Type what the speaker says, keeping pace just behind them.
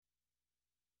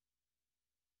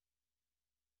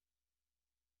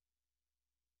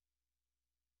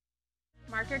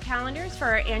Mark your calendars for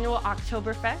our annual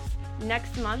Oktoberfest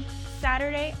next month,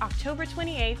 Saturday, October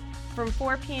 28th from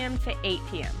 4 p.m. to 8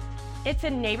 p.m. It's a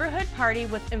neighborhood party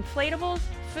with inflatables,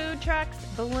 food trucks,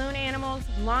 balloon animals,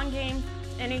 lawn games,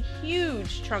 and a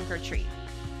huge trunk or treat.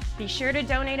 Be sure to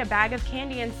donate a bag of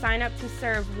candy and sign up to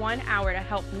serve 1 hour to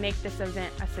help make this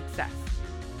event a success.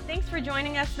 Thanks for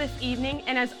joining us this evening,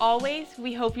 and as always,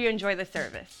 we hope you enjoy the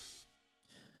service.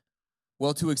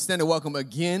 Well, to extend a welcome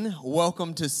again,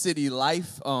 welcome to City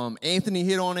Life. Anthony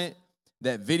hit on it,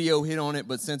 that video hit on it,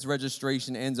 but since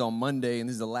registration ends on Monday, and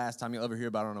this is the last time you'll ever hear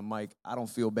about it on a mic, I don't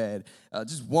feel bad.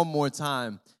 Just one more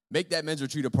time, make that men's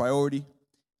retreat a priority.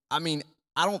 I mean,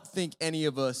 I don't think any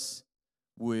of us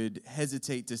would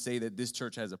hesitate to say that this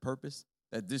church has a purpose,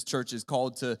 that this church is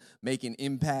called to make an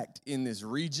impact in this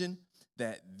region,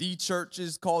 that the church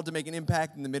is called to make an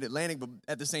impact in the Mid-Atlantic, but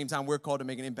at the same time, we're called to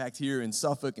make an impact here in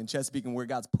Suffolk and Chesapeake and where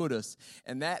God's put us.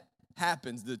 And that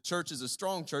happens. The church is a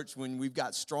strong church when we've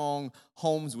got strong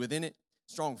homes within it,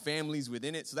 strong families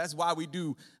within it. So that's why we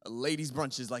do ladies'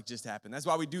 brunches like just happened. That's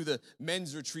why we do the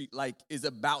men's retreat like is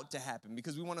about to happen,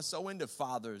 because we want to sow into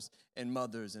fathers and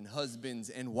mothers and husbands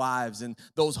and wives and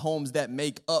those homes that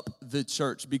make up the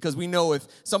church. Because we know if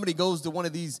somebody goes to one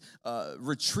of these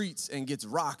retreats and gets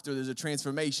rocked, or there's a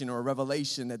transformation or a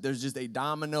revelation, that there's just a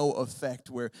domino effect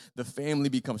where the family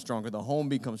becomes stronger, the home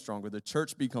becomes stronger, the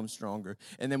church becomes stronger,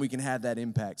 and then we can have that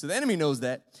impact. So the enemy knows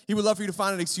that. He would love for you to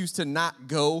find an excuse to not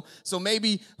go. So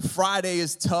maybe Friday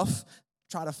is tough.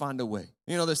 Try to find a way.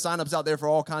 You know, there's signups out there for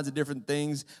all kinds of different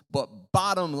things, but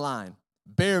bottom line,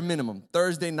 bare minimum,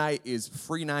 Thursday night is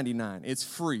free 99. It's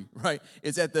free, right?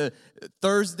 It's at the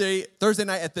Thursday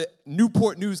night at the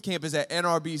Newport News campus at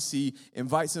NRBC.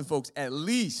 Invite some folks,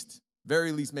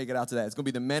 very least make it out to that. It's going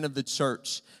to be the men of the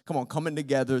church, come on, coming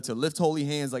together to lift holy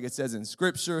hands like it says in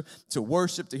Scripture, to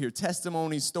worship, to hear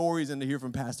testimonies, stories, and to hear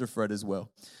from Pastor Fred as well.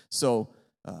 So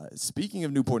speaking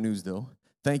of Newport News, though,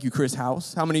 thank you, Chris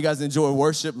House. How many of you guys enjoy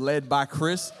worship led by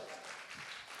Chris?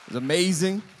 It was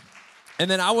amazing. And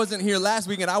then I wasn't here last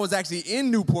week, and I was actually in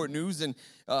Newport News, and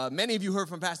many of you heard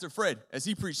from Pastor Fred as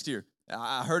he preached here.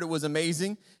 I heard it was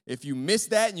amazing. If you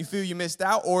missed that and you feel you missed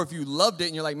out, or if you loved it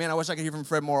and you're like, man, I wish I could hear from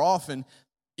Fred more often,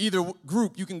 either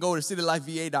group, you can go to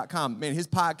citylifeva.com. Man, his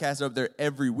podcasts are up there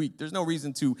every week. There's no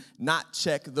reason to not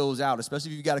check those out,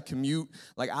 especially if you've got to commute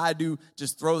like I do.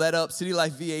 Just throw that up,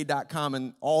 citylifeva.com,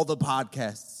 and all the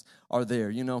podcasts are there.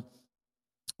 You know,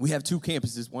 we have 2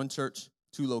 campuses, 1 church,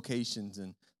 2 locations,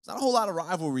 and there's not a whole lot of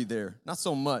rivalry there, not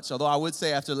so much. Although I would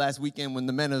say after last weekend when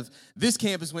the men of this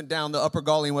campus went down to Upper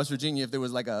Gauley in West Virginia, if there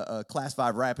was like a Class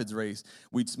 5 Rapids race,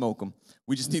 we'd smoke them.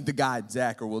 We just need the guide,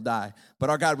 Zach, or we'll die. But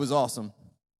our God was awesome.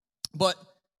 But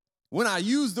when I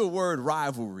use the word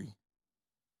rivalry,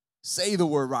 say the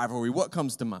word rivalry, what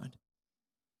comes to mind?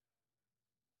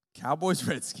 Cowboys,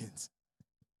 Redskins.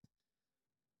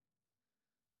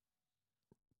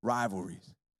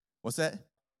 Rivalries. What's that?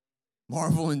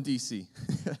 Marvel and DC.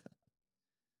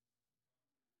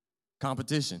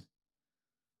 Competition.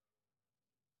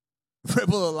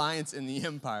 Rebel Alliance and the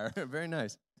Empire. Very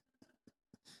nice.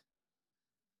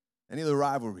 Any other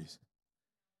rivalries?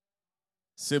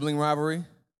 Sibling rivalry?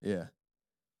 Yeah.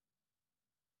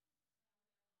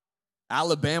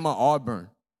 Alabama, Auburn.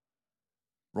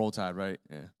 Roll Tide, right?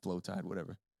 Yeah. Flow Tide,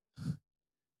 whatever.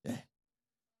 Yeah.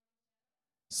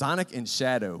 Sonic and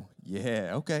Shadow.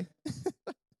 Yeah, okay.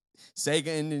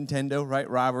 Sega and Nintendo, right?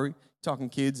 Rivalry. Talking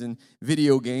kids and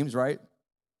video games, right?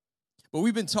 But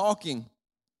we've been talking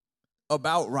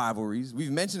about rivalries.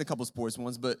 We've mentioned a couple sports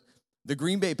ones, but the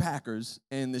Green Bay Packers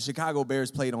and the Chicago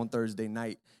Bears played on Thursday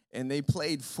night, and they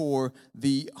played for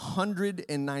the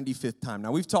 195th time.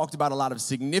 Now, we've talked about a lot of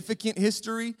significant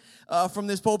history from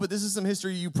this pulpit. This is some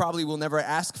history you probably will never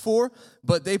ask for,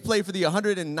 but they played for the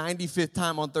 195th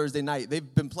time on Thursday night.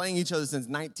 They've been playing each other since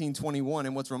 1921,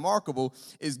 and what's remarkable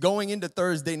is going into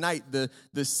Thursday night,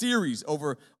 the series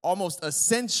over almost a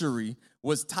century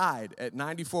was tied at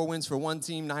 94 wins for one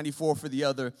team, 94 for the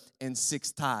other, and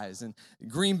 6 ties. And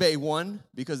Green Bay won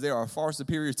because they are a far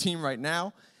superior team right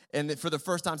now. And for the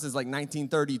first time since like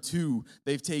 1932,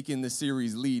 they've taken the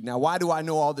series lead. Now, why do I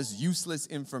know all this useless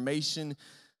information?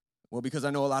 Well, because I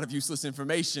know a lot of useless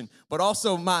information. But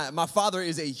also, my father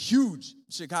is a huge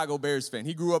Chicago Bears fan.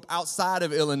 He grew up outside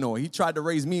of Illinois. He tried to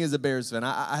raise me as a Bears fan.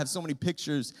 I have so many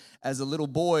pictures as a little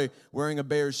boy wearing a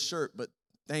Bears shirt, but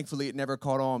thankfully it never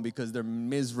caught on because they're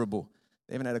miserable.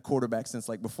 They haven't had a quarterback since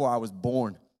like before I was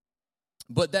born.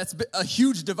 But that's a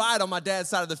huge divide on my dad's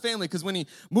side of the family, because when he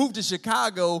moved to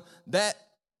Chicago, that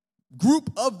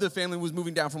group of the family was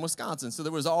moving down from Wisconsin. So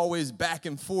there was always back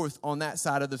and forth on that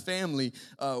side of the family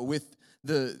with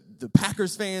the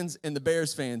Packers fans and the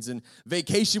Bears fans. And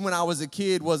vacation when I was a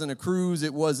kid wasn't a cruise.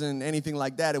 It wasn't anything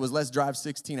like that. It was let's drive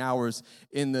 16 hours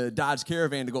in the Dodge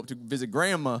Caravan to go up to visit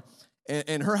grandma.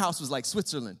 And her house was like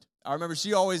Switzerland. I remember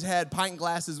she always had pint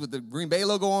glasses with the Green Bay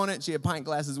logo on it. She had pint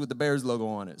glasses with the Bears logo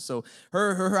on it. So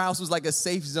her house was like a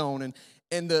safe zone.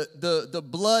 And the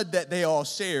blood that they all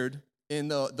shared in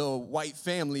the white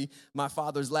family, my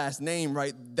father's last name,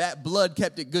 right? That blood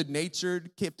kept it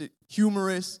good-natured, kept it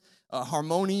humorous,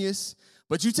 harmonious.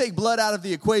 But you take blood out of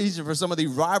the equation for some of the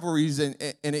rivalries, and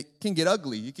it can get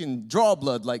ugly. You can draw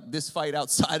blood like this fight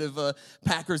outside of a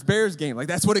Packers-Bears game. Like,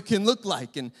 that's what it can look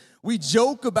like. And we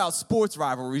joke about sports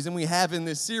rivalries, and we have in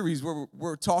this series where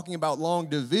we're talking about long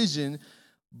division,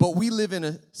 but we live in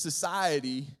a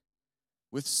society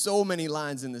with so many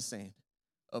lines in the sand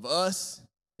of us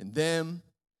and them,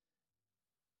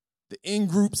 the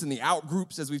in-groups and the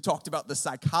out-groups, as we've talked about, the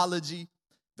psychology,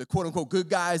 the quote-unquote good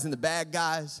guys and the bad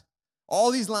guys. All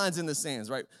these lines in the sands,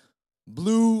 right?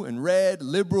 Blue and red,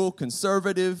 liberal,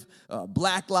 conservative,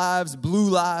 black lives, blue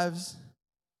lives.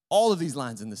 All of these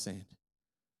lines in the sand.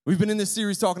 We've been in this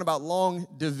series talking about long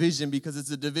division because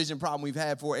it's a division problem we've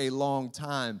had for a long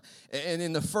time. And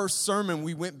in the first sermon,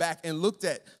 we went back and looked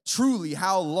at truly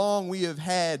how long we have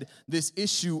had this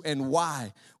issue and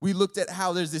why. We looked at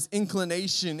how there's this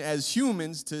inclination as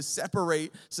humans to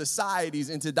separate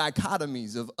societies into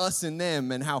dichotomies of us and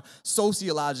them, and how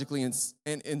sociologically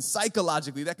and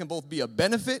psychologically that can both be a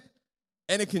benefit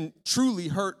and it can truly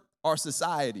hurt our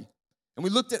society. And we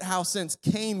looked at how since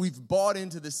Cain, we've bought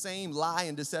into the same lie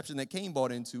and deception that Cain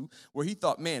bought into, where he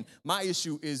thought, man, my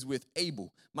issue is with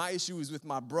Abel. My issue is with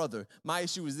my brother. My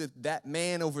issue is with that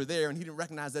man over there. And he didn't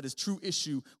recognize that his true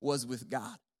issue was with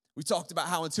God. We talked about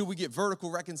how until we get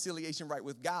vertical reconciliation right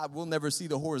with God, we'll never see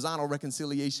the horizontal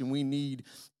reconciliation we need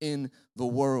in the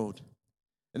world.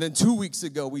 And then 2 weeks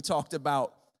ago, we talked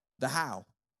about the how.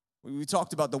 We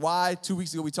talked about the why. 2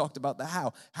 weeks ago, we talked about the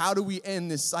how. How do we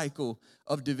end this cycle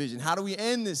of division? How do we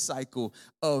end this cycle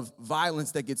of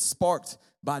violence that gets sparked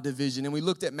by division? And we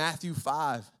looked at Matthew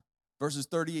 5, verses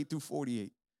 38 through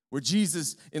 48, where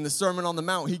Jesus, in the Sermon on the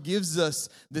Mount, he gives us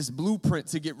this blueprint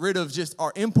to get rid of just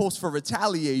our impulse for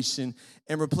retaliation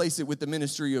and replace it with the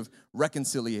ministry of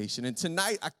reconciliation. And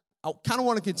tonight, I kind of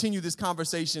want to continue this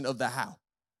conversation of the how.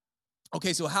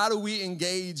 Okay, so how do we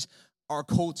engage our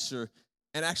culture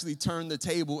and actually turn the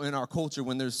table in our culture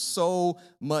when there's so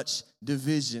much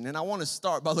division? And I want to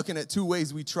start by looking at two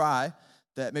ways we try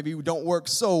that maybe don't work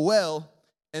so well,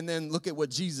 and then look at what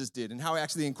Jesus did and how he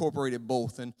actually incorporated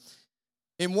both. And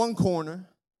in one corner,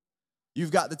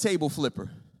 you've got the table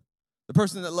flipper, the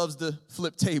person that loves to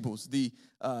flip tables, the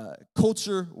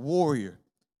culture warrior,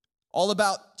 all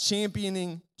about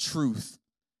championing truth.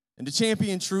 And to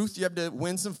champion truth, you have to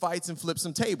win some fights and flip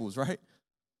some tables, right?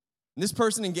 And this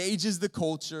person engages the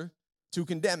culture to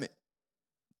condemn it.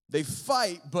 They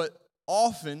fight, but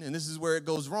often, and this is where it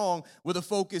goes wrong, with a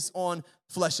focus on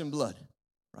flesh and blood,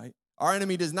 right? Our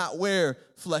enemy does not wear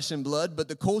flesh and blood, but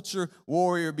the culture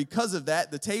warrior, because of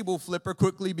that, the table flipper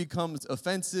quickly becomes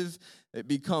offensive. It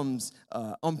becomes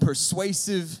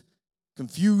unpersuasive,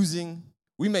 confusing.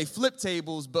 We may flip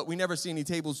tables, but we never see any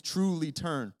tables truly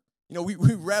turn. You know, we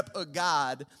rep a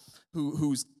God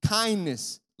whose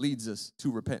kindness leads us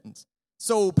to repentance.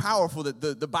 So powerful that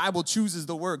the Bible chooses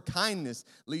the word kindness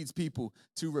leads people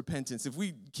to repentance. If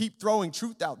we keep throwing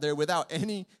truth out there without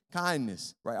any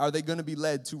kindness, right, are they going to be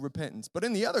led to repentance? But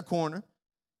in the other corner,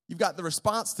 you've got the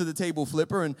response to the table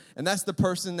flipper, and that's the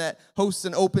person that hosts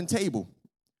an open table,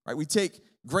 right? We take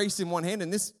grace in one hand,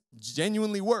 and this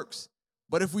genuinely works.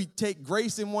 But if we take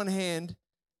grace in one hand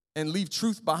and leave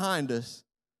truth behind us,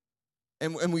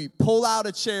 and we pull out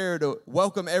a chair to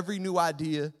welcome every new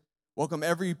idea, welcome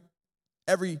every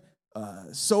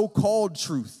so-called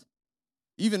truth,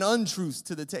 even untruths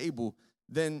to the table,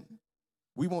 then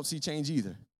we won't see change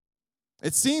either.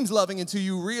 It seems loving until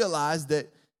you realize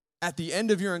that at the end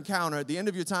of your encounter, at the end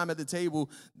of your time at the table,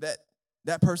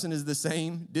 that person is the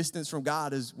same distance from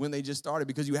God as when they just started,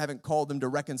 because you haven't called them to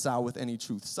reconcile with any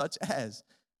truth, such as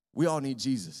we all need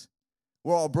Jesus.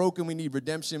 We're all broken, we need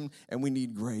redemption, and we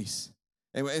need grace.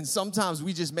 And sometimes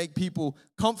we just make people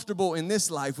comfortable in this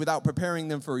life without preparing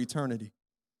them for eternity.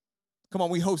 Come on,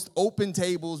 we host open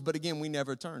tables, but again, we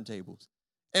never turn tables.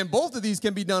 And both of these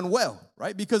can be done well,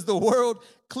 right? Because the world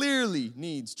clearly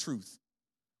needs truth.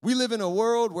 We live in a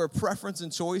world where preference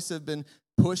and choice have been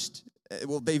pushed.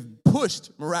 Well, they've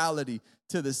pushed morality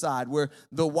to the side, where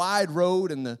the wide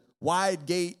road and the wide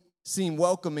gate seem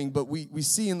welcoming, but we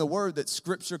see in the word that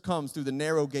Scripture comes through the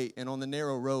narrow gate and on the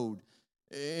narrow road.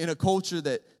 In a culture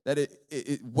that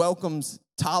it welcomes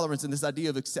tolerance and this idea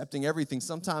of accepting everything,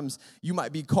 sometimes you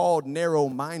might be called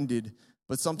narrow-minded,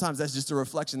 but sometimes that's just a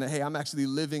reflection that, hey, I'm actually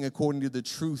living according to the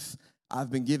truth I've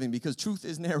been given, because truth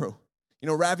is narrow. You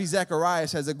know, Ravi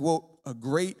Zacharias has a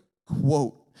great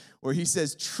quote where he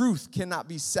says, truth cannot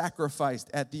be sacrificed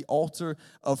at the altar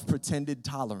of pretended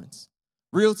tolerance.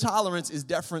 Real tolerance is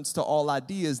deference to all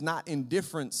ideas, not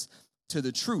indifference to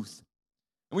the truth.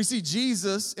 And we see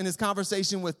Jesus in his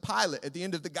conversation with Pilate at the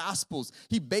end of the Gospels.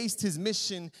 He based his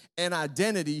mission and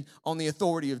identity on the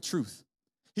authority of truth.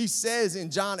 He says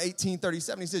in John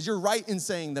 18:37, he says, you're right in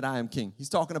saying that I am king. He's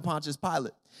talking to Pontius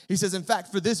Pilate. He says, in fact,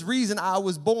 for this reason I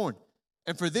was born,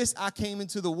 and for this I came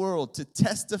into the world, to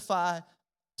testify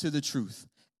to the truth.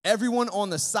 Everyone on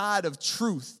the side of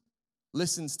truth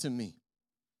listens to me.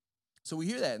 So we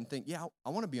hear that and think, yeah, I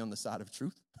want to be on the side of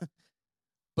truth.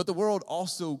 But the world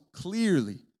also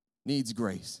clearly needs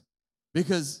grace,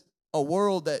 because a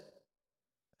world that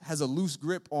has a loose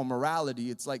grip on morality,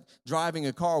 it's like driving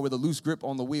a car with a loose grip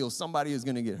on the wheel. Somebody is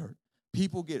going to get hurt.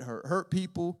 People get hurt. Hurt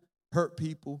people,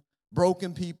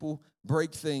 broken people,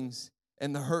 break things,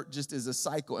 and the hurt just is a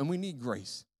cycle. And we need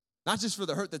grace, not just for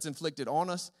the hurt that's inflicted on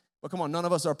us, but come on, none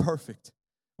of us are perfect.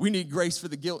 We need grace for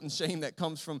the guilt and shame that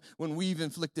comes from when we've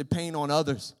inflicted pain on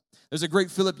others. There's a great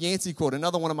Philip Yancey quote,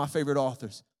 another one of my favorite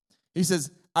authors. He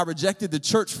says, I rejected the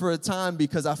church for a time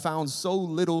because I found so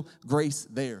little grace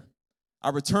there. I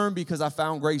returned because I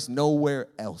found grace nowhere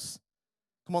else.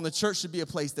 Come on, the church should be a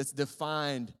place that's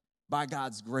defined by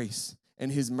God's grace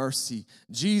and his mercy.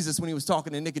 Jesus, when he was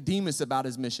talking to Nicodemus about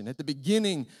his mission, at the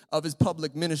beginning of his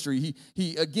public ministry,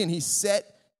 he set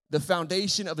the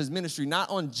foundation of his ministry, not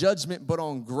on judgment, but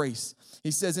on grace.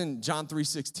 He says in John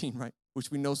 3:16, right,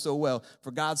 which we know so well,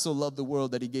 for God so loved the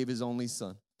world that he gave his only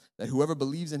son, that whoever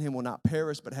believes in him will not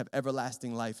perish but have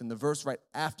everlasting life. And the verse right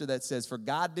after that says, for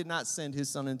God did not send his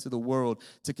son into the world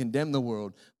to condemn the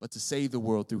world, but to save the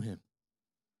world through him.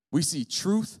 We see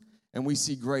truth and we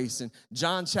see grace. And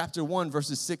John chapter 1,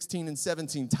 verses 16 and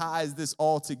 17 ties this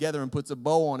all together and puts a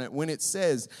bow on it when it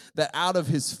says that out of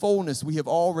his fullness we have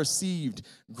all received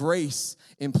grace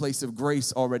in place of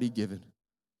grace already given.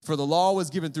 For the law was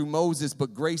given through Moses,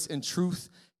 but grace and truth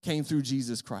came through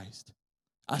Jesus Christ.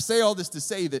 I say all this to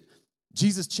say that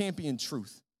Jesus championed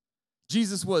truth.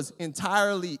 Jesus was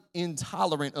entirely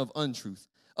intolerant of untruth,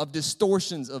 of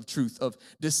distortions of truth, of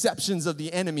deceptions of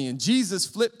the enemy. And Jesus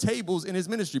flipped tables in his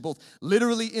ministry, both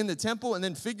literally in the temple and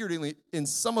then figuratively in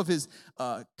some of his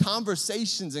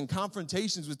conversations and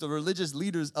confrontations with the religious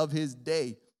leaders of his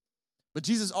day. But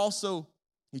Jesus also,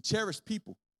 he cherished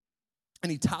people,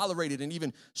 and he tolerated and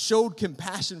even showed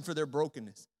compassion for their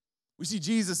brokenness. We see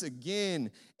Jesus again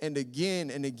and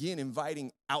again and again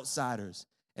inviting outsiders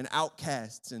and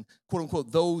outcasts and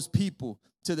quote-unquote those people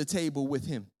to the table with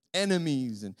him,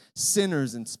 enemies and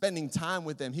sinners, and spending time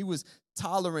with them. He was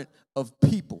tolerant of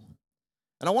people.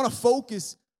 And I want to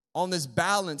focus on this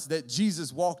balance that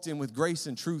Jesus walked in with grace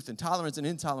and truth and tolerance and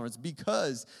intolerance,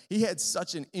 because he had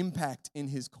such an impact in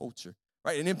his culture,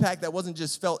 right? An impact that wasn't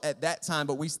just felt at that time,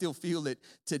 but we still feel it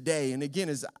today. And again,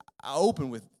 as I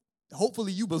open with,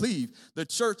 hopefully you believe the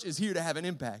church is here to have an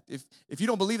impact. If you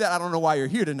don't believe that, I don't know why you're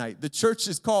here tonight. The church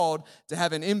is called to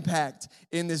have an impact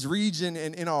in this region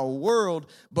and in our world,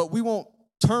 but we won't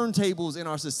turn tables in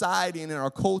our society and in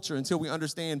our culture until we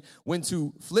understand when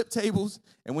to flip tables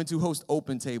and when to host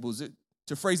open tables.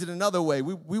 To phrase it another way,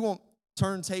 we won't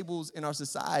turn tables in our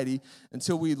society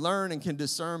until we learn and can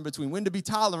discern between when to be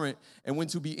tolerant and when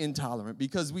to be intolerant,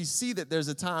 because we see that there's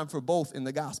a time for both in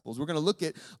the Gospels. We're going to look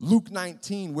at Luke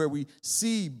 19, where we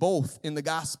see both in the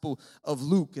Gospel of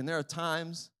Luke, and there are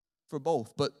times for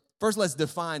both. But first, let's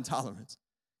define tolerance,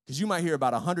 because you might hear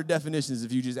about 100 definitions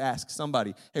if you just ask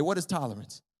somebody, hey, what is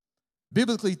tolerance?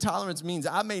 Biblically, tolerance means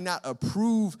I may not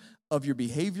approve of your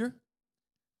behavior,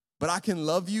 but I can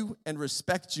love you and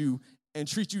respect you and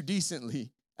treat you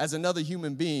decently as another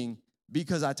human being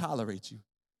because I tolerate you.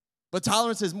 But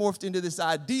tolerance has morphed into this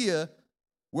idea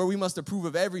where we must approve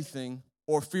of everything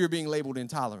or fear being labeled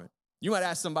intolerant. You might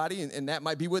ask somebody, and that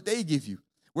might be what they give you,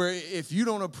 where if you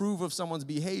don't approve of someone's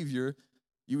behavior,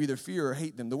 you either fear or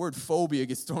hate them. The word phobia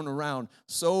gets thrown around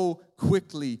so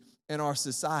quickly in our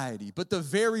society. But the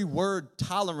very word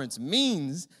tolerance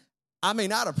means I may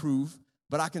not approve,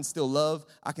 but I can still love,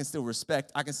 I can still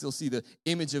respect, I can still see the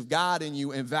image of God in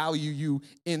you and value you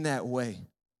in that way.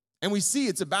 And we see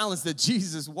it's a balance that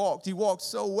Jesus walked. He walked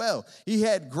so well. He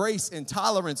had grace and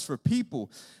tolerance for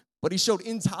people, but he showed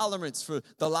intolerance for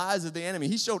the lies of the enemy.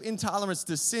 He showed intolerance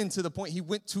to sin to the point he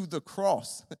went to the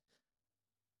cross.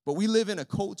 But we live in a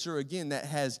culture, again, that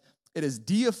has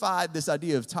deified this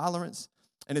idea of tolerance,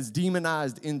 and it's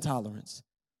demonized intolerance.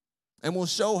 And we'll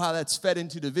show how that's fed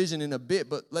into division in a bit,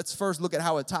 but let's first look at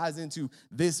how it ties into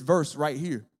this verse right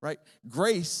here, right?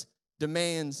 Grace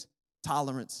demands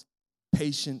tolerance,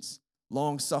 patience,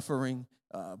 long-suffering,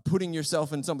 putting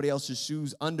yourself in somebody else's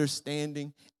shoes,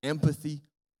 understanding, empathy.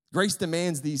 Grace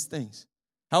demands these things.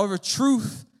 However,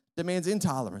 truth demands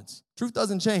intolerance. Truth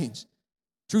doesn't change.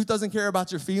 Truth doesn't care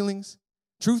about your feelings.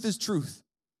 Truth is truth.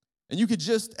 And you could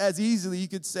just as easily, you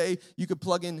could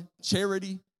plug in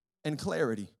charity and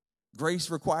clarity. Grace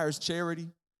requires charity.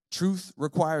 Truth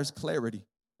requires clarity.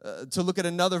 To look at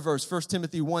another verse, 1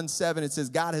 Timothy 1:7, it says,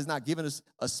 God has not given us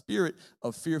a spirit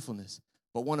of fearfulness,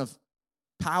 but one of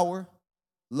power,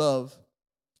 love,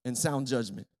 and sound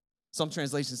judgment. Some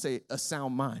translations say a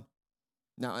sound mind.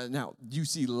 Now, you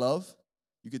see love.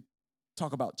 You could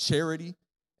talk about charity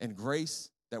and grace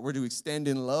that we're to extend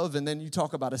in love, and then you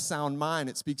talk about a sound mind.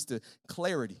 It speaks to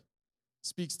clarity. It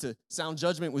speaks to sound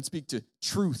judgment would speak to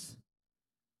truth.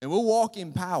 And we'll walk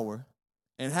in power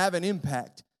and have an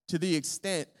impact to the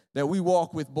extent that we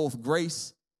walk with both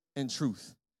grace and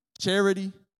truth,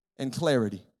 charity and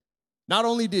clarity. Not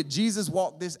only did Jesus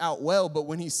walk this out well, but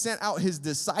when he sent out his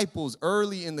disciples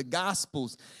early in the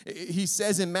Gospels, he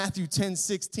says in Matthew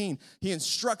 10:16, he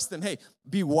instructs them, hey,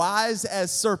 be wise as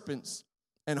serpents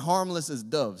and harmless as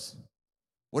doves.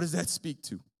 What does that speak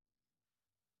to?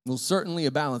 Well, certainly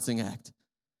a balancing act.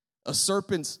 A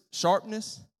serpent's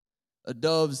sharpness, a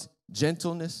dove's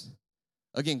gentleness.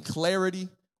 Again, clarity,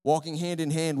 walking hand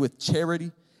in hand with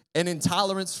charity, and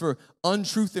intolerance for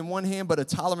untruth in one hand, but a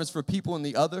tolerance for people in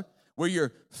the other, where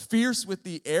you're fierce with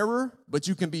the error, but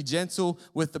you can be gentle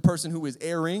with the person who is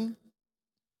erring.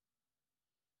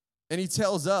 And he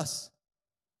tells us,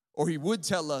 or he would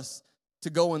tell us, to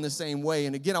go in the same way.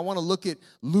 And again, I want to look at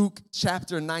Luke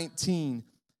chapter 19.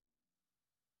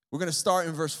 We're going to start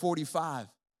in verse 45.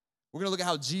 We're going to look at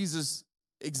how Jesus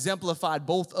exemplified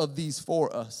both of these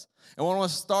for us. And I want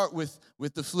to start with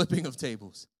the flipping of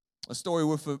tables, a story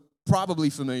we're probably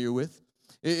familiar with.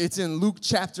 It's in Luke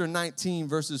chapter 19,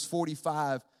 verses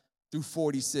 45 through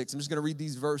 46. I'm just going to read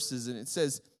these verses, and it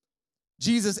says,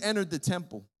 Jesus entered the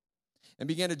temple and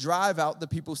began to drive out the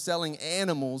people selling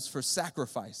animals for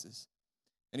sacrifices.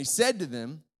 And he said to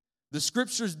them, the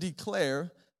scriptures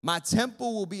declare, my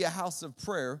temple will be a house of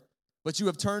prayer, but you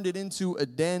have turned it into a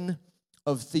den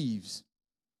of thieves.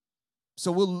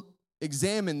 So we'll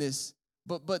examine this,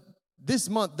 but this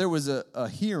month there was a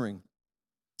hearing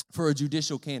for a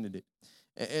judicial candidate.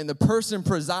 And the person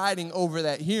presiding over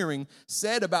that hearing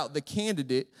said about the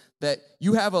candidate that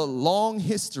you have a long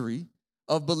history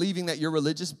of believing that your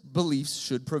religious beliefs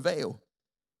should prevail.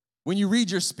 When you read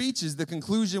your speeches, the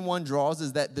conclusion one draws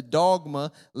is that the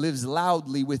dogma lives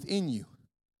loudly within you,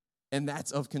 and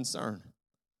that's of concern.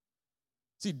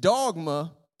 See,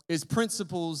 dogma is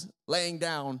principles laying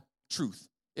down truth.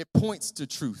 It points to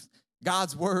truth.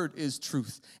 God's word is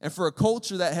truth. And for a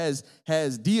culture that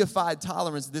has deified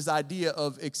tolerance, this idea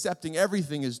of accepting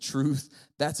everything as truth,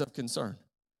 that's of concern.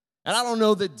 And I don't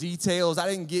know the details. I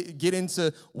didn't get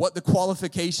into what the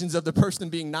qualifications of the person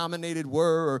being nominated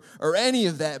were or any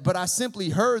of that, but I simply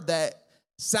heard that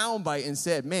soundbite and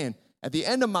said, man, at the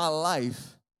end of my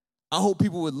life, I hope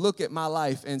people would look at my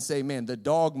life and say, man, the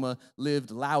dogma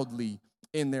lived loudly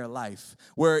in their life.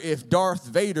 Where if Darth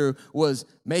Vader was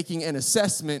making an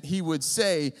assessment, he would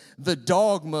say, the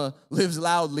dogma lives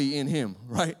loudly in him,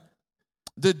 right?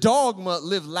 The dogma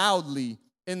lived loudly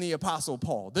in the Apostle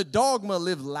Paul. The dogma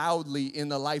lived loudly in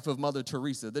the life of Mother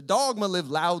Teresa. The dogma lived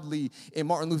loudly in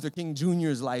Martin Luther King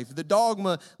Jr.'s life. The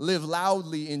dogma lived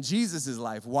loudly in Jesus'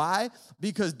 life. Why?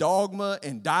 Because dogma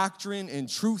and doctrine and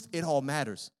truth, it all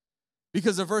matters.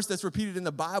 Because a verse that's repeated in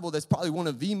the Bible that's probably one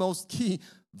of the most key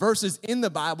verses in the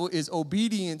Bible is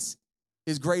obedience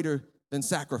is greater than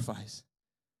sacrifice.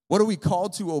 What are we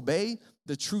called to obey?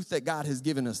 The truth that God has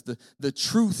given us, the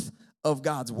truth of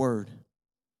God's word.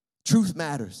 Truth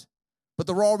matters. But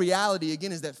the raw reality,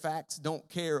 again, is that facts don't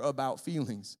care about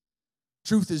feelings.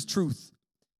 Truth is truth.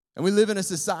 And we live in a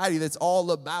society that's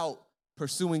all about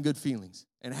pursuing good feelings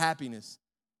and happiness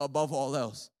above all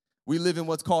else. We live in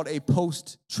what's called a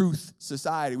post-truth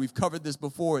society. We've covered this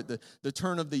before at the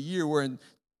turn of the year. We're in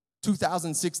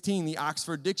 2016, the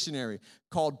Oxford Dictionary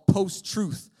called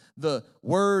post-truth, the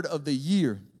word of the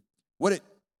year. What it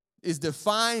is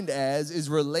defined as is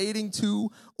relating to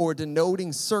or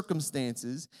denoting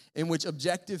circumstances in which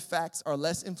objective facts are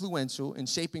less influential in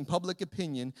shaping public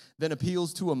opinion than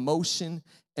appeals to emotion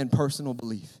and personal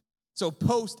belief. So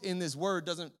post in this word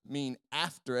doesn't mean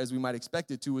after as we might expect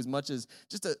it to, as much as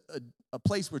just a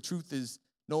place where truth is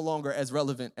no longer as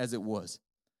relevant as it was.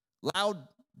 Loud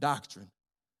doctrine,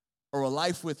 or a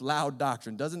life with loud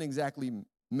doctrine doesn't exactly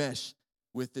mesh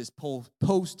with this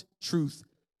post-truth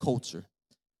culture.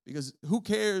 Because who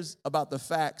cares about the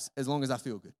facts as long as I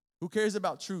feel good? Who cares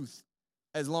about truth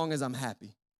as long as I'm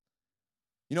happy?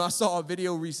 You know, I saw a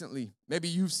video recently. Maybe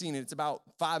you've seen it. It's about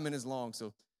 5 minutes long,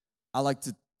 so I like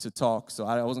to talk, so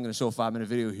I wasn't going to show a 5-minute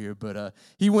video here, but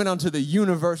he went onto the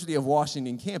University of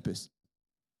Washington campus.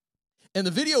 And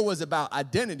the video was about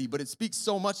identity, but it speaks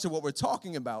so much to what we're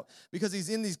talking about because he's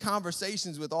in these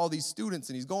conversations with all these students,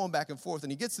 and he's going back and forth,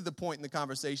 and he gets to the point in the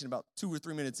conversation about 2 or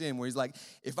 3 minutes in where he's like,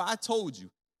 if I told you,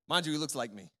 mind you, he looks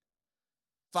like me,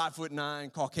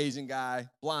 5'9", Caucasian guy,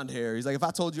 blonde hair. He's like, if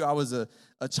I told you I was a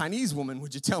Chinese woman,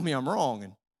 would you tell me I'm wrong?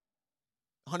 And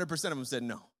 100% of them said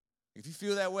no. If you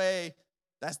feel that way,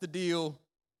 that's the deal.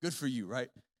 Good for you, right?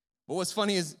 But what's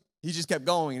funny is he just kept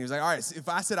going, and he was like, all right, so if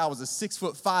I said I was a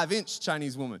 6'5"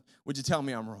 Chinese woman, would you tell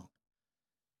me I'm wrong?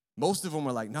 Most of them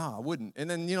were like, nah, I wouldn't. And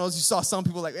then, you know, you saw some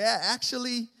people like, yeah,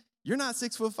 actually, you're not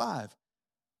 6'5".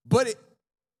 But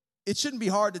it shouldn't be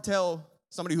hard to tell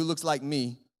somebody who looks like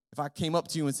me, if I came up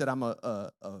to you and said I'm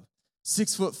a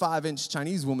 6'5"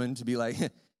 Chinese woman, to be like,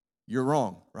 you're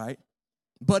wrong, right?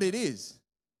 But it is.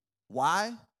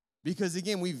 Why? Because,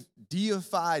 again, we've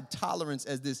deified tolerance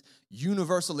as this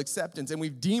universal acceptance, and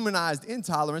we've demonized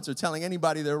intolerance or telling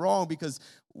anybody they're wrong because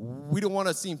we don't want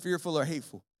to seem fearful or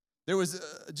hateful. There was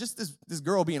just this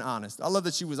girl being honest. I love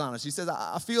that she was honest. She says,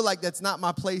 I feel like that's not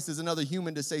my place as another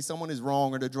human to say someone is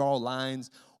wrong or to draw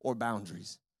lines or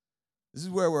boundaries. This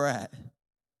is where we're at.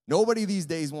 Nobody these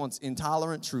days wants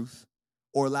intolerant truth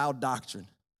or loud doctrine.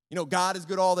 You know, God is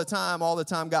good all the time. All the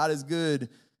time God is good.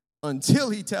 Until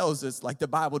he tells us, like the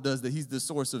Bible does, that he's the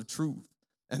source of truth.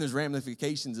 And there's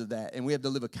ramifications of that. And we have to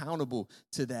live accountable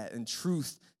to that. And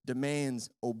truth demands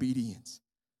obedience.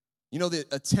 You know, the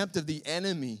attempt of the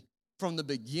enemy from the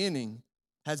beginning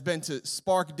has been to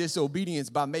spark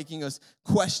disobedience by making us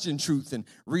question truth and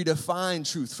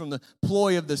redefine truth, from the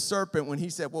ploy of the serpent when he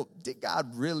said, well, did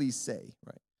God really say,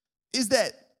 right? Is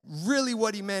that really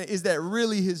what he meant? Is that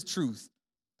really his truth?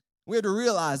 We have to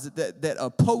realize that a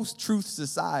post-truth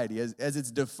society, as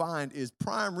it's defined, is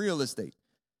prime real estate.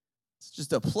 It's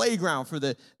just a playground for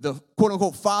the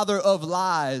quote-unquote father of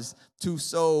lies to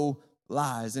sow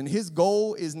lies. And his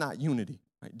goal is not unity.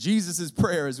 Right? Jesus'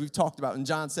 prayer, as we've talked about in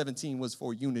John 17, was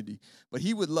for unity. But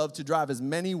he would love to drive as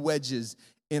many wedges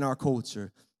in our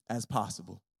culture as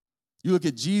possible. You look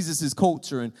at Jesus'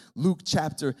 culture in Luke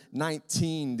chapter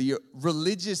 19, the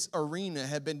religious arena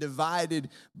had been divided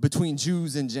between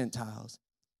Jews and Gentiles,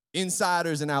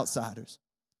 insiders and outsiders.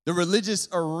 The religious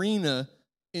arena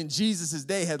in Jesus'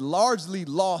 day had largely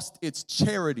lost its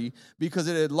charity because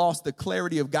it had lost the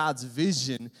clarity of God's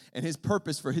vision and his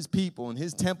purpose for his people and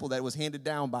his temple that was handed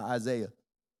down by Isaiah.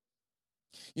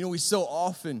 You know, we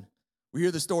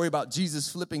hear the story about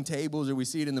Jesus flipping tables, or we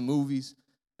see it in the movies.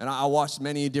 And I watched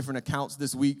many different accounts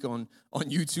this week on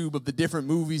YouTube of the different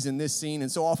movies in this scene.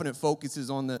 And so often it focuses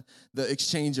on the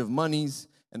exchange of monies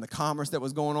and the commerce that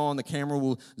was going on. The camera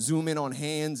will zoom in on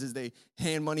hands as they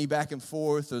hand money back and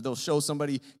forth, or they'll show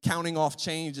somebody counting off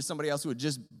change to somebody else who had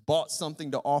just bought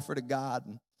something to offer to God.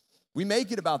 And we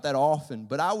make it about that often,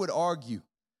 but I would argue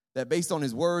that based on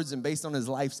his words and based on his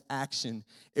life's action,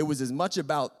 it was as much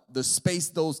about the space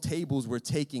those tables were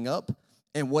taking up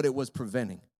and what it was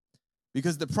preventing.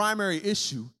 Because the primary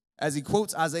issue, as he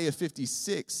quotes Isaiah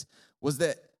 56, was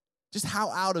that just how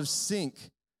out of sync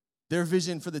their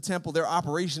vision for the temple, their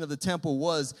operation of the temple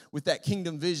was with that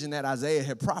kingdom vision that Isaiah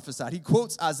had prophesied. He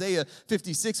quotes Isaiah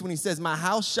 56 when he says, my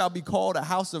house shall be called a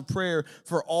house of prayer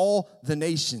for all the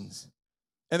nations.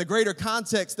 And the greater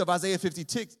context of Isaiah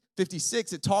 56,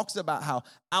 it talks about how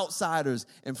outsiders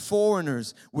and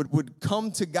foreigners would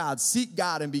come to God, seek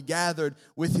God, and be gathered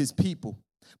with his people.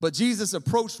 But Jesus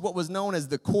approached what was known as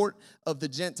the court of the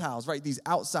Gentiles, right? These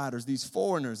outsiders, these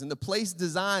foreigners, and the place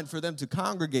designed for them to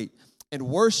congregate and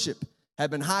worship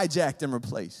had been hijacked and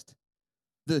replaced.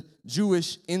 The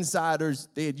Jewish insiders,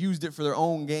 they had used it for their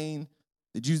own gain.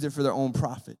 They'd used it for their own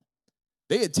profit.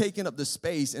 They had taken up the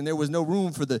space, and there was no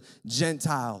room for the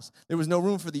Gentiles. There was no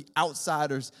room for the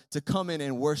outsiders to come in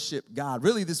and worship God.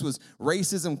 Really, this was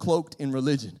racism cloaked in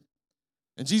religion.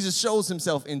 And Jesus shows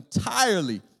himself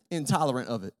entirely intolerant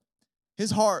of it.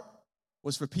 His heart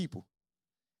was for people.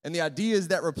 And the ideas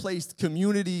that replaced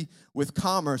community with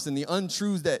commerce and the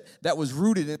untruths that was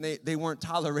rooted in, they weren't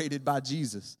tolerated by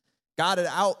Jesus. God had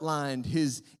outlined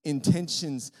his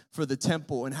intentions for the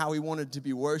temple and how he wanted to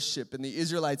be worshiped. And the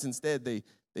Israelites instead, they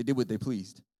did what they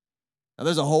pleased. Now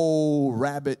there's a whole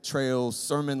rabbit trail,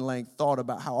 sermon length thought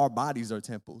about how our bodies are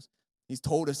temples. He's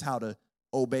told us how to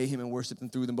obey him and worship him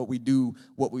through them, but we do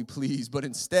what we please. But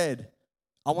instead,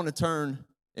 I want to turn,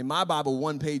 in my Bible,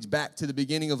 one page back to the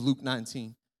beginning of Luke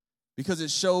 19, because it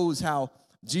shows how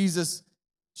Jesus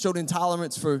showed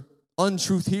intolerance for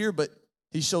untruth here, but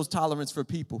he shows tolerance for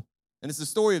people. And it's the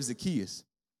story of Zacchaeus.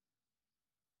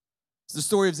 It's the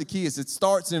story of Zacchaeus. It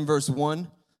starts in verse 1.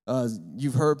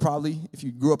 You've heard probably, if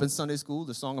you grew up in Sunday school,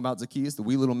 the song about Zacchaeus, the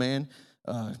wee little man,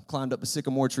 climbed up a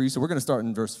sycamore tree. So we're going to start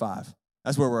in verse 5.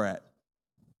 That's where we're at.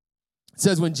 It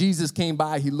says, when Jesus came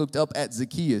by, he looked up at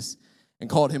Zacchaeus and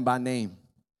called him by name.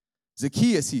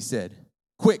 Zacchaeus, he said,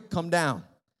 quick, come down.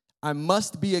 I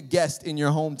must be a guest in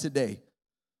your home today.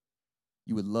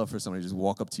 You would love for somebody to just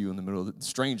walk up to you in the middle of the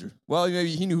stranger. Well,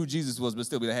 maybe he knew who Jesus was, but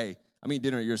still be like, hey, I'm eating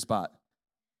dinner at your spot.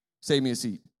 Save me a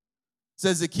seat. It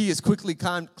says Zacchaeus quickly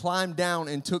climbed down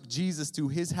and took Jesus to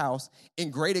his house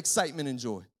in great excitement and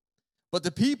joy. But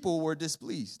the people were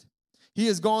displeased. He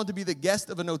has gone to be the guest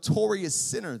of a notorious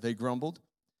sinner, they grumbled.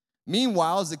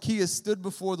 Meanwhile, Zacchaeus stood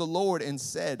before the Lord and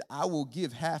said, I will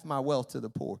give half my wealth to the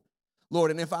poor.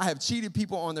 Lord, and if I have cheated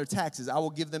people on their taxes, I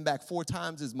will give them back 4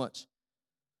 times as much.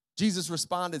 Jesus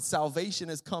responded, salvation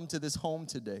has come to this home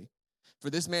today, for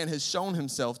this man has shown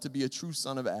himself to be a true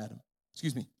son of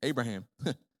Abraham.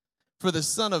 For the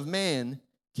Son of Man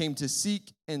came to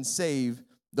seek and save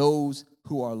those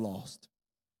who are lost.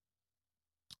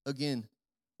 Again,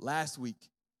 last week,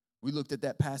 we looked at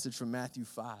that passage from Matthew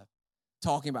 5,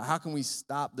 talking about how can we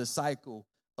stop the cycle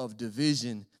of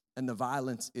division and the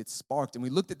violence it sparked. And we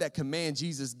looked at that command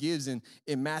Jesus gives in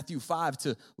Matthew 5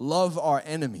 to love our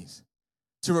enemies,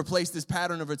 to replace this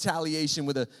pattern of retaliation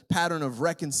with a pattern of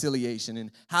reconciliation.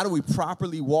 And how do we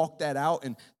properly walk that out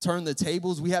and turn the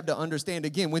tables? We have to understand,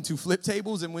 again, when to flip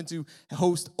tables and when to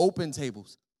host open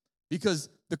tables. Because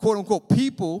the quote-unquote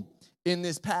people in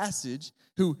this passage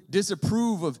who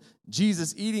disapprove of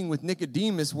Jesus eating with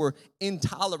Nicodemus were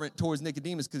intolerant towards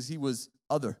Nicodemus because he was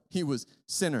other. He was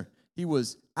sinner. He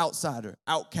was outsider,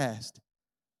 outcast.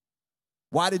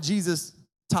 Why did Jesus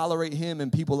tolerate him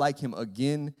and people like him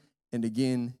again and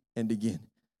again and again?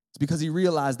 It's because he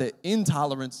realized that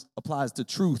intolerance applies to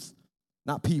truth,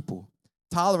 not people.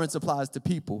 Tolerance applies to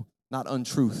people, not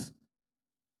untruth.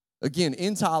 Again,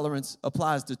 intolerance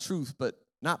applies to truth, but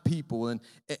not people.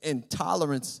 And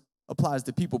tolerance applies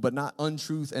to people, but not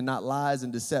untruth and not lies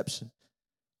and deception.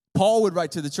 Paul would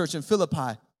write to the church in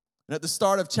Philippi, and at the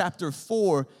start of chapter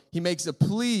 4, he makes a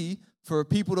plea for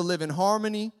people to live in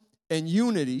harmony and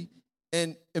unity.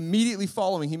 And immediately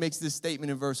following, he makes this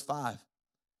statement in verse 5.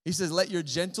 He says, let your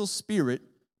gentle spirit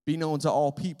be known to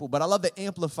all people. But I love the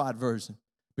Amplified version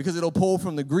because it'll pull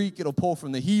from the Greek, it'll pull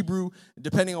from the Hebrew,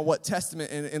 depending on what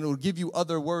testament, and it'll give you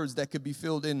other words that could be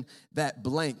filled in that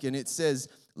blank. And it says,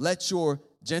 let your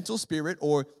gentle spirit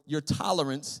or your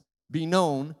tolerance be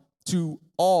known to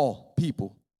all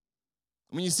people.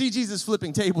 When you see Jesus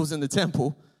flipping tables in the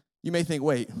temple, you may think,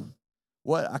 wait,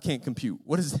 what? I can't compute.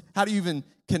 How do you even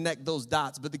connect those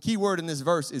dots? But the key word in this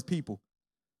verse is people.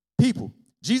 People.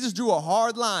 Jesus drew a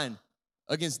hard line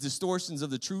against distortions of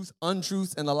the truth,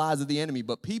 untruths, and the lies of the enemy.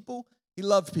 But people, he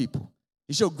loved people.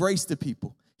 He showed grace to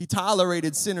people. He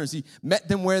tolerated sinners. He met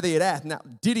them where they had at. Now,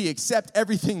 did he accept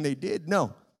everything they did?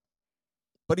 No.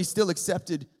 But he still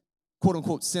accepted,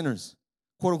 quote-unquote, sinners,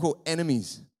 quote-unquote,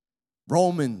 enemies,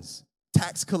 Romans,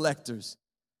 tax collectors.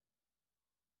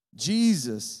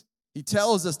 Jesus, he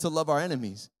tells us to love our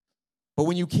enemies. But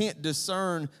when you can't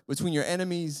discern between your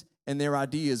enemies and their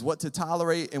ideas, what to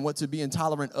tolerate and what to be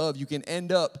intolerant of, you can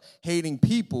end up hating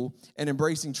people and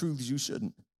embracing truths you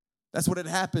shouldn't. That's what had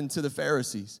happened to the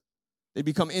Pharisees. They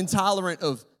become intolerant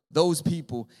of those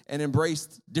people and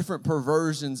embraced different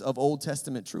perversions of Old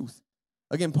Testament truth.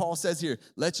 Again, Paul says here,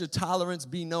 let your tolerance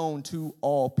be known to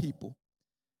all people.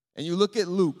 And you look at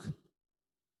Luke,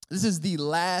 this is the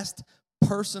last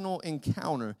personal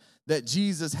encounter that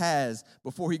Jesus has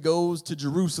before he goes to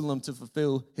Jerusalem to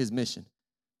fulfill his mission.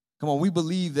 Come on, we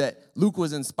believe that Luke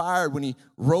was inspired when he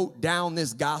wrote down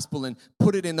this gospel and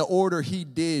put it in the order he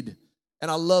did. And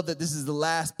I love that this is the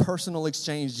last personal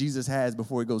exchange Jesus has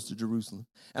before he goes to Jerusalem.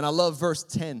 And I love verse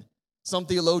 10. Some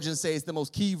theologians say it's the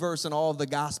most key verse in all of the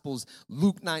Gospels,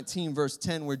 Luke 19, verse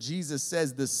 10, where Jesus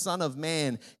says, the Son of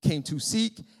Man came to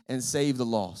seek and save the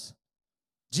lost.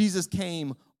 Jesus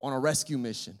came on a rescue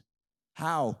mission.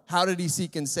 How? How did he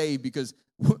seek and save? Because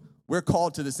we're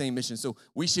called to the same mission, so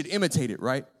we should imitate it,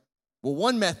 right? Well,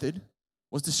 one method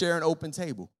was to share an open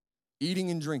table, eating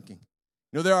and drinking.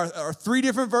 You know, there are 3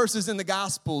 different verses in the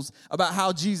Gospels about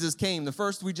how Jesus came. The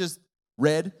first we just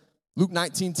read, Luke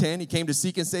 19:10, he came to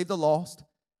seek and save the lost.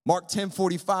 Mark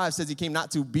 10:45 says he came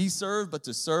not to be served, but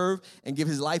to serve and give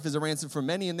his life as a ransom for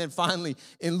many. And then finally,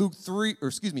 in Luke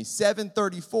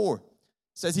 7:34,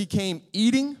 says he came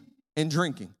eating and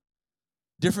drinking.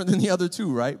 Different than the other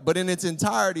two, right? But in its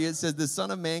entirety, it says the Son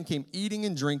of Man came eating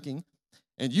and drinking,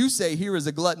 and you say, here is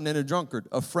a glutton and a drunkard,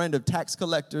 a friend of tax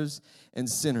collectors and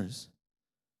sinners.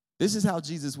 This is how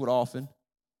Jesus would often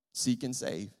seek and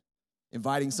save,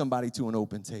 inviting somebody to an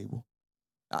open table.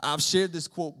 I've shared this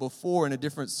quote before in a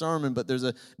different sermon, but there's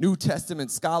a New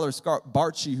Testament scholar, Scott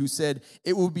Bartschy, who said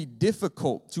it would be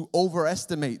difficult to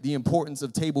overestimate the importance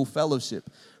of table fellowship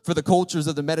for the cultures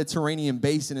of the Mediterranean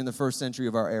basin in the first century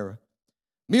of our era.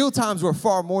 Mealtimes were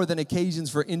far more than occasions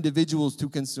for individuals to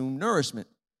consume nourishment.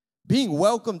 Being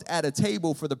welcomed at a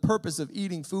table for the purpose of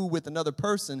eating food with another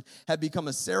person had become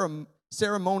a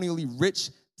ceremonially rich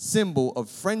symbol of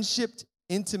friendship,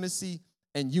 intimacy,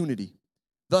 and unity.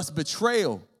 Thus,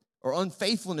 betrayal or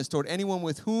unfaithfulness toward anyone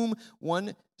with whom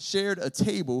one shared a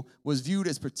table was viewed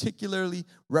as particularly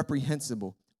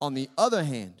reprehensible. On the other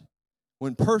hand,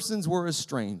 when persons were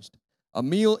estranged, a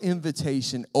meal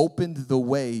invitation opened the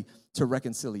way to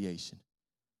reconciliation.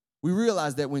 We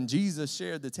realize that when Jesus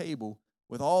shared the table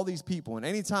with all these people, and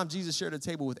anytime Jesus shared a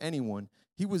table with anyone,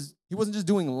 he wasn't just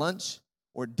doing lunch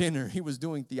or dinner, he was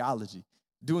doing theology,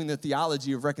 doing the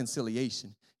theology of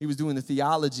reconciliation. He was doing the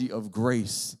theology of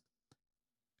grace.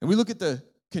 And we look at the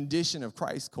condition of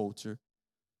Christ's culture,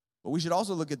 but we should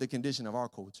also look at the condition of our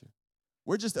culture.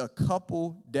 We're just a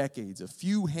couple decades, a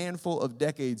few handful of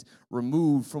decades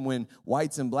removed from when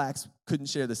whites and blacks couldn't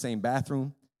share the same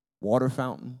bathroom, water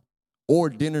fountain, or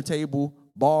dinner table,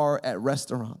 bar at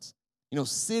restaurants.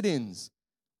 Sit-ins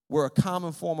were a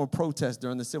common form of protest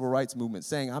during the civil rights movement,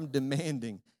 saying, I'm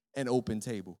demanding an open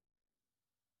table.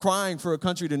 Crying for a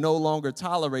country to no longer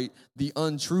tolerate the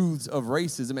untruths of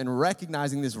racism and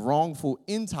recognizing this wrongful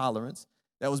intolerance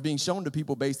that was being shown to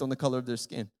people based on the color of their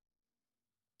skin.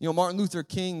 Martin Luther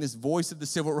King, this voice of the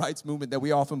civil rights movement that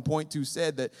we often point to,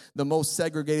 said that the most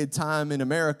segregated time in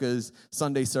America is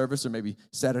Sunday service or maybe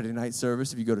Saturday night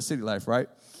service if you go to City Life, right?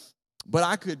 But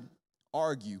I could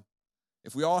argue,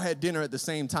 if we all had dinner at the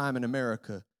same time in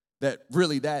America, that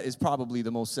really that is probably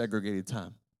the most segregated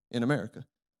time in America.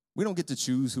 We don't get to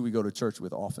choose who we go to church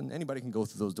with often. Anybody can go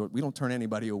through those doors. We don't turn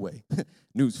anybody away.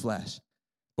 Newsflash.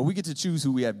 But we get to choose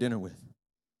who we have dinner with.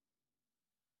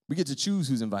 We get to choose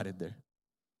who's invited there.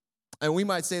 And we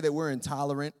might say that we're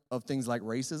intolerant of things like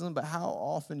racism, but how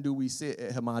often do we sit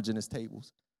at homogenous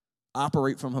tables,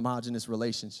 operate from homogenous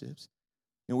relationships?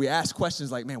 We ask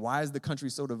questions like, man, why is the country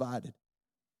so divided?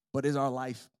 But is our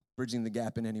life bridging the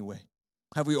gap in any way?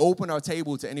 Have we opened our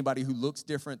table to anybody who looks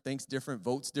different, thinks different,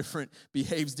 votes different,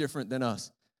 behaves different than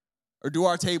us? Or do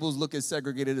our tables look as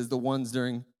segregated as the ones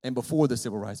during and before the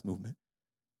civil rights movement?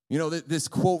 This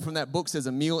quote from that book says,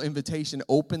 a meal invitation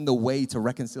opened the way to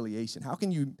reconciliation. How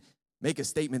can you make a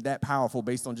statement that powerful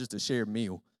based on just a shared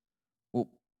meal? Well,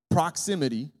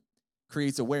 proximity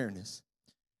creates awareness.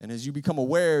 And as you become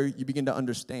aware, you begin to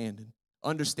understand. And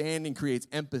understanding creates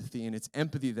empathy, and it's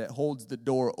empathy that holds the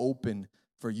door open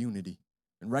for unity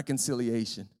and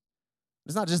reconciliation.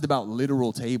 It's not just about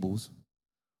literal tables.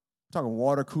 We're talking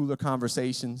water cooler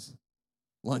conversations,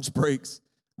 lunch breaks,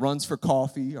 runs for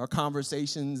coffee, our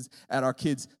conversations at our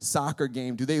kids' soccer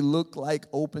game. Do they look like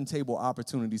open table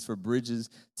opportunities for bridges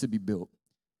to be built?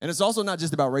 And it's also not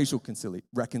just about racial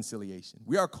reconciliation.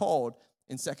 We are called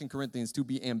in 2 Corinthians to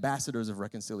be ambassadors of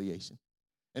reconciliation.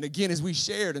 And again, as we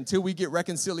shared, until we get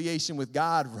reconciliation with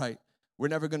God right, we're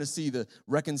never going to see the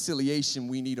reconciliation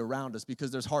we need around us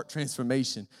because there's heart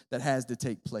transformation that has to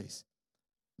take place.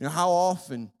 How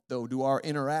often, though, do our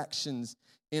interactions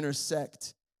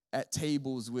intersect at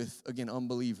tables with, again,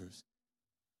 unbelievers,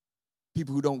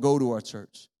 people who don't go to our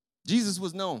church? Jesus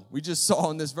was known, we just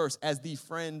saw in this verse, as the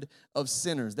friend of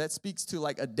sinners. That speaks to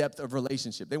like a depth of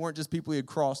relationship. They weren't just people he had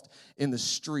crossed in the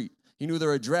street. He knew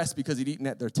their address because he'd eaten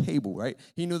at their table, right?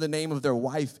 He knew the name of their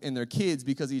wife and their kids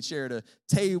because he'd shared a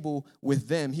table with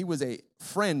them. He was a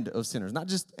friend of sinners, not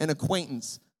just an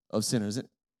acquaintance of sinners. And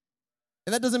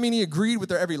that doesn't mean he agreed with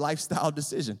their every lifestyle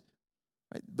decision.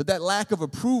 Right? But that lack of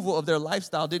approval of their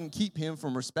lifestyle didn't keep him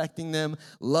from respecting them,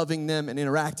 loving them, and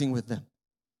interacting with them.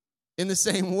 In the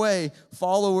same way,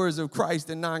 followers of Christ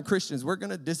and non-Christians, we're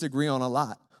going to disagree on a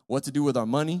lot. What to do with our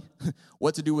money,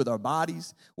 what to do with our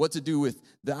bodies, what to do with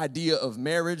the idea of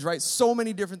marriage, right? So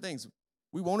many different things.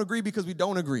 We won't agree because we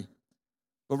don't agree.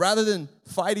 But rather than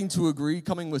fighting to agree,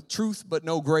 coming with truth but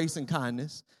no grace and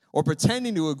kindness, or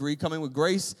pretending to agree, coming with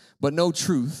grace but no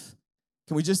truth,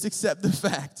 can we just accept the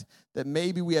fact that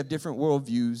maybe we have different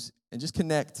worldviews and just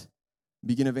connect,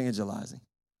 begin evangelizing?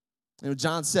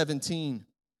 John 17,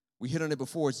 we hit on it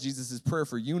before. It's Jesus' prayer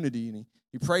for unity, and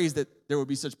he prays that there would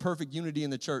be such perfect unity in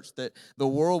the church that the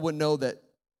world would know that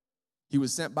he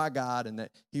was sent by God and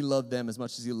that he loved them as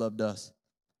much as he loved us.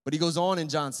 But he goes on in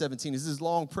John 17. This is his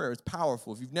long prayer. It's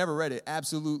powerful. If you've never read it,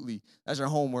 absolutely, that's your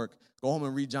homework. Go home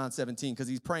and read John 17 because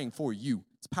he's praying for you.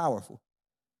 It's powerful.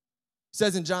 It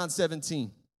says in John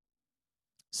 17,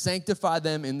 sanctify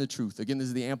them in the truth. Again, this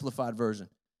is the amplified version.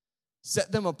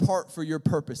 Set them apart for your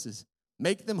purposes.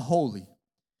 Make them holy.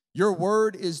 Your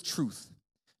word is truth.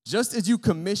 Just as you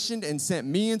commissioned and sent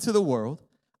me into the world,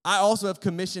 I also have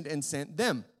commissioned and sent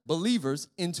them, believers,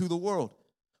 into the world.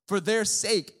 For their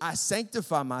sake, I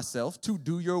sanctify myself to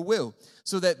do your will,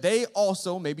 so that they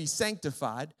also may be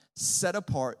sanctified, set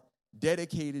apart,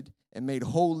 dedicated, and made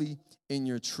holy in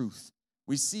your truth.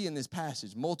 We see in this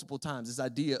passage multiple times this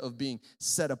idea of being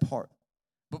set apart.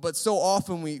 But so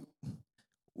often we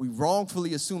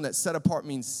wrongfully assume that set apart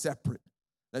means separate.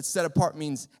 That set apart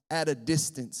means at a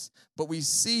distance. But we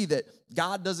see that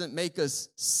God doesn't make us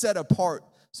set apart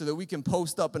so that we can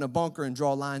post up in a bunker and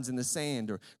draw lines in the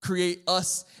sand or create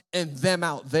us and them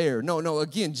out there. No,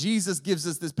 again, Jesus gives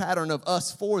us this pattern of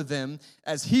us for them.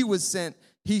 As he was sent,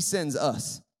 he sends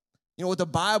us. You know what the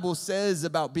Bible says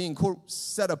about being, quote,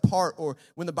 set apart, or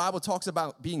when the Bible talks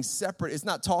about being separate, it's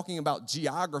not talking about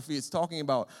geography. It's talking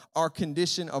about our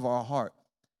condition of our heart.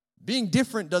 Being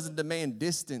different doesn't demand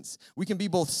distance. We can be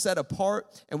both set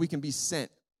apart and we can be sent.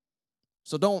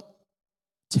 So don't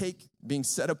take being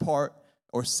set apart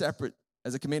or separate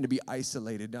as a command to be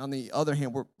isolated. On the other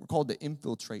hand, we're called to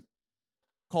infiltrate,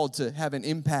 called to have an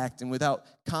impact, and without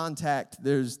contact,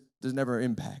 there's never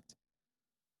impact.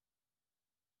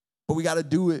 But we got to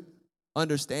do it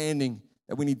understanding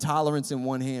that we need tolerance in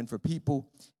one hand for people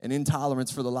and intolerance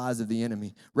for the lies of the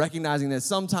enemy. Recognizing that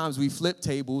sometimes we flip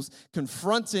tables,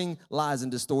 confronting lies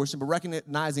and distortion, but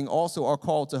recognizing also our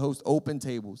call to host open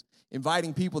tables,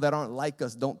 inviting people that aren't like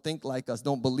us, don't think like us,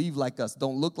 don't believe like us,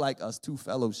 don't look like us to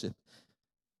fellowship.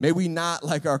 May we not,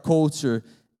 like our culture,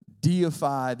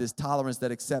 deify this tolerance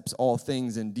that accepts all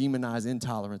things and demonize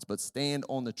intolerance, but stand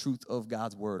on the truth of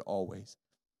God's word always.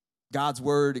 God's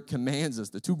word commands us,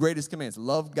 the two greatest commands,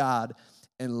 love God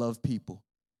and love people.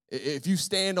 If you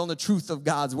stand on the truth of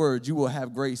God's word, you will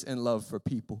have grace and love for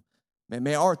people.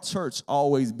 May our church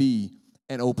always be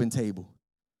an open table.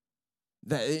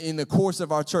 That in the course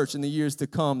of our church in the years to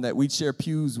come, that we'd share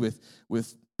pews with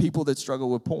people that struggle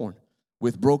with porn,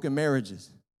 with broken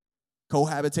marriages,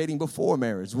 cohabitating before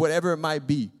marriage, whatever it might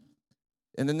be.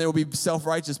 And then there will be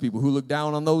self-righteous people who look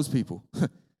down on those people.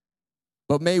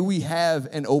 But may we have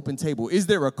an open table. Is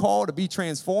there a call to be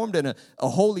transformed in a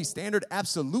holy standard?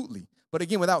 Absolutely. But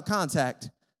again, without contact,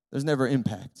 there's never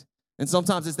impact. And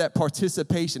sometimes it's that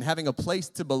participation, having a place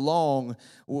to belong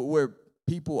where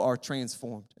people are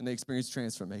transformed and they experience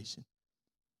transformation.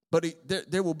 But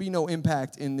there will be no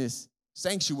impact in this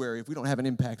sanctuary if we don't have an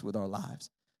impact with our lives.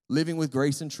 Living with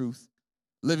grace and truth,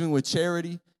 living with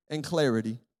charity and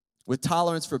clarity, with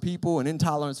tolerance for people and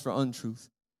intolerance for untruth.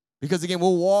 Because again,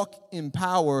 we'll walk in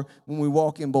power when we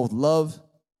walk in both love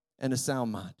and a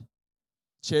sound mind,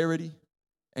 charity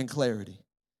and clarity.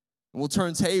 And we'll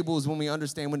turn tables when we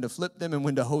understand when to flip them and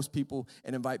when to host people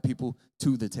and invite people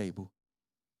to the table.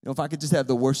 You know, if I could just have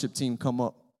the worship team come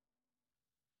up.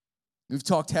 We've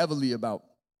talked heavily about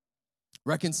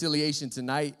reconciliation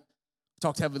tonight. We've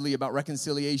talked heavily about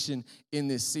reconciliation in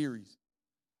this series.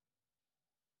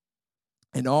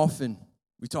 And often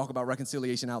we talk about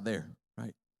reconciliation out there,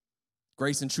 right?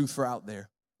 Grace and truth for out there.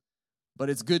 But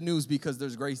it's good news because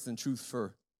there's grace and truth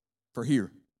for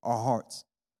here, our hearts.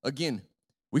 Again,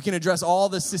 we can address all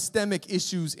the systemic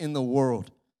issues in the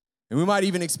world. And we might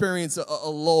even experience a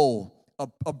lull,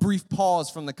 a brief pause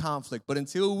from the conflict. But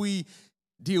until we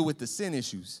deal with the sin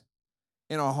issues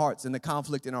in our hearts and the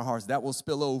conflict in our hearts, that will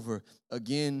spill over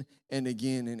again and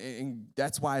again. And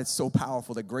that's why it's so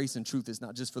powerful that grace and truth is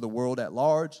not just for the world at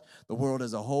large, the world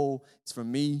as a whole. It's for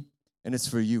me and it's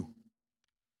for you.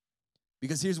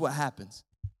 Because here's what happens.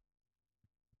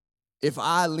 If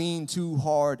I lean too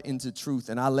hard into truth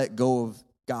and I let go of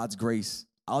God's grace,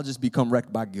 I'll just become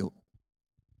wrecked by guilt.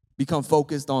 Become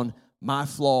focused on my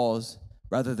flaws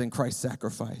rather than Christ's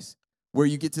sacrifice. Where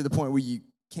you get to the point where you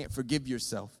can't forgive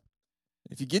yourself.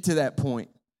 If you get to that point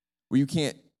where you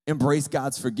can't embrace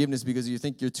God's forgiveness because you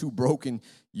think you're too broken,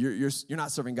 you're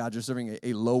not serving God, you're serving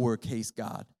a lowercase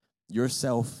God.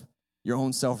 Yourself, your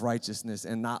own self-righteousness,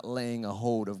 and not laying a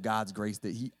hold of God's grace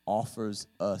that he offers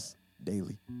us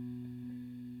daily.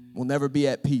 We'll never be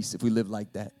at peace if we live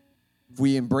like that. If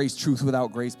we embrace truth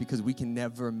without grace, because we can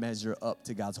never measure up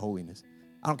to God's holiness.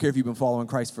 I don't care if you've been following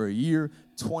Christ for a year,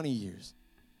 20 years.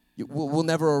 We'll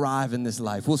never arrive in this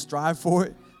life. We'll strive for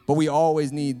it, but we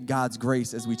always need God's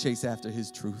grace as we chase after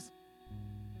his truth.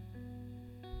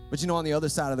 But on the other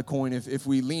side of the coin, if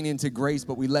we lean into grace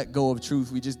but we let go of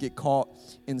truth, we just get caught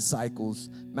in cycles,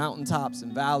 mountaintops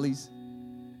and valleys,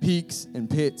 peaks and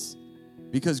pits.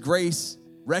 Because grace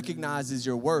recognizes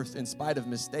your worth in spite of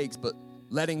mistakes, but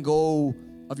letting go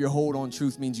of your hold on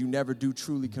truth means you never do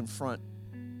truly confront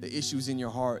the issues in your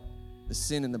heart, the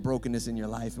sin and the brokenness in your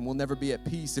life. And we'll never be at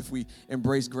peace if we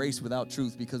embrace grace without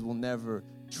truth, because we'll never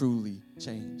truly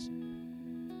change.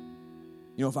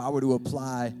 If I were to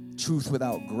apply truth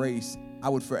without grace, I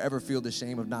would forever feel the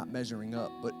shame of not measuring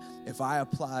up. But if I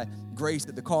apply grace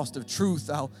at the cost of truth,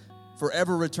 I'll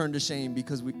forever return to shame,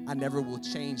 because I never will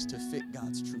change to fit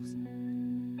God's truth.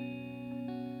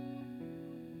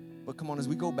 But come on, as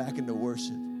we go back into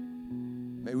worship,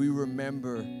 may we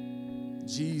remember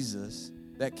Jesus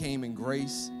that came in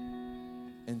grace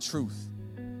and truth,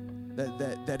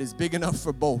 that is big enough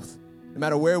for both. No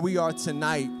matter where we are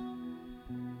tonight,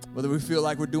 whether we feel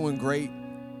like we're doing great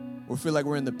or feel like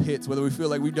we're in the pits, whether we feel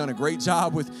like we've done a great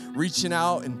job with reaching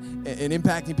out and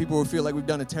impacting people, or feel like we've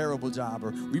done a terrible job,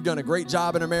 or we've done a great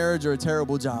job in a marriage or a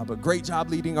terrible job, a great job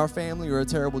leading our family or a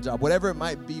terrible job, whatever it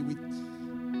might be, we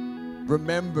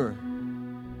remember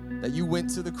that you went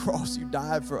to the cross, you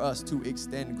died for us to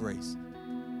extend grace.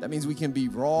 That means we can be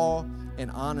raw and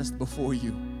honest before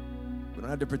you. We don't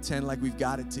have to pretend like we've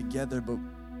got it together, but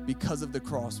because of the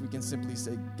cross, we can simply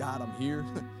say, God, I'm here,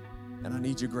 and I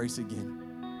need your grace again.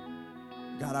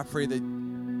 God, I pray that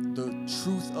the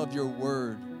truth of your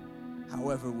word,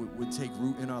 however, would take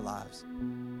root in our lives.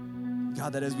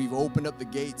 God, that as we've opened up the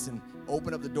gates and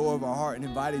opened up the door of our heart and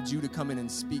invited you to come in and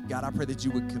speak, God, I pray that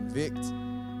you would convict.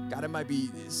 God, it might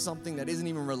be something that isn't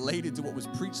even related to what was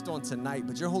preached on tonight,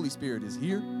 but your Holy Spirit is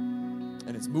here,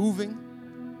 and it's moving.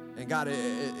 And God,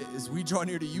 as we draw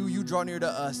near to you, you draw near to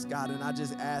us, God. And I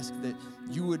just ask that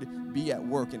you would be at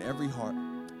work in every heart,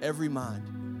 every mind.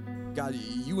 God,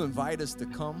 you invite us to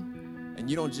come, and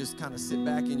you don't just kind of sit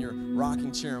back in your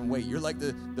rocking chair and wait. You're like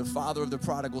the father of the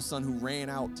prodigal son who ran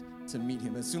out to meet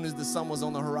him. As soon as the sun was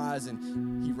on the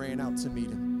horizon, he ran out to meet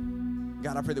him.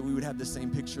 God, I pray that we would have the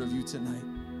same picture of you tonight.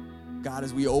 God,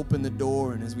 as we open the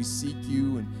door and as we seek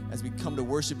you and as we come to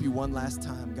worship you one last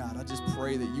time, God, I just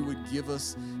pray that you would give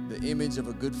us the image of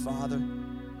a good father.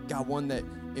 God, one that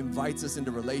invites us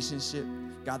into relationship.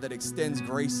 God, that extends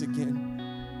grace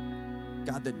again.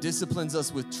 God, that disciplines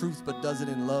us with truth but does it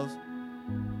in love.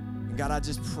 And God, I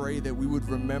just pray that we would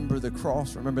remember the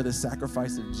cross, remember the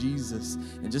sacrifice of Jesus.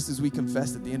 And just as we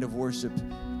confessed at the end of worship,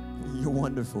 you're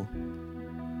wonderful.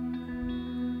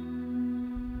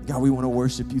 God, we want to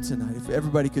worship you tonight. If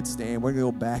everybody could stand, we're going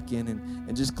to go back in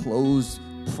and just close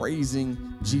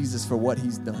praising Jesus for what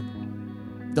he's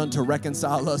done. Done to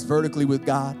reconcile us vertically with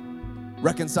God,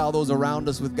 reconcile those around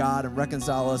us with God, and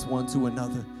reconcile us one to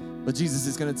another. But Jesus,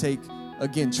 is going to take,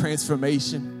 again,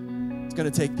 transformation. It's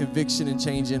going to take conviction and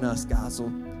change in us, God.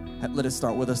 So let it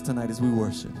start with us tonight as we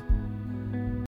worship.